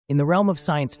In the realm of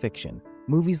science fiction,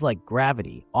 movies like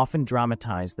Gravity often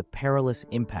dramatize the perilous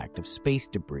impact of space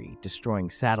debris destroying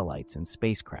satellites and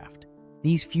spacecraft.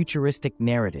 These futuristic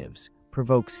narratives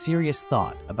provoke serious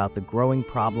thought about the growing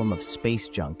problem of space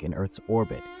junk in Earth's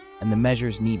orbit and the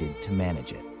measures needed to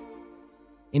manage it.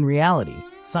 In reality,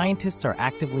 scientists are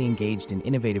actively engaged in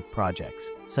innovative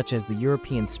projects, such as the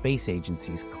European Space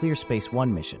Agency's ClearSpace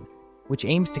 1 mission, which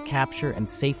aims to capture and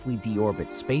safely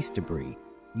deorbit space debris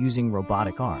using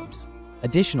robotic arms.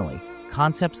 Additionally,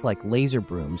 concepts like laser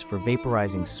brooms for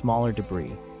vaporizing smaller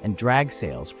debris and drag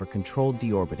sails for controlled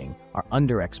deorbiting are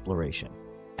under exploration.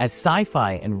 As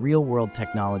sci-fi and real-world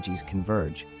technologies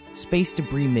converge, space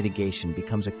debris mitigation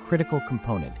becomes a critical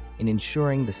component in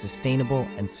ensuring the sustainable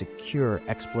and secure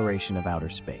exploration of outer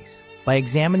space. By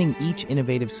examining each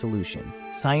innovative solution,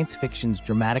 science fiction's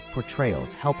dramatic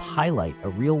portrayals help highlight a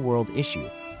real-world issue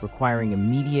requiring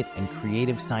immediate and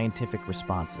creative scientific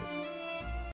responses.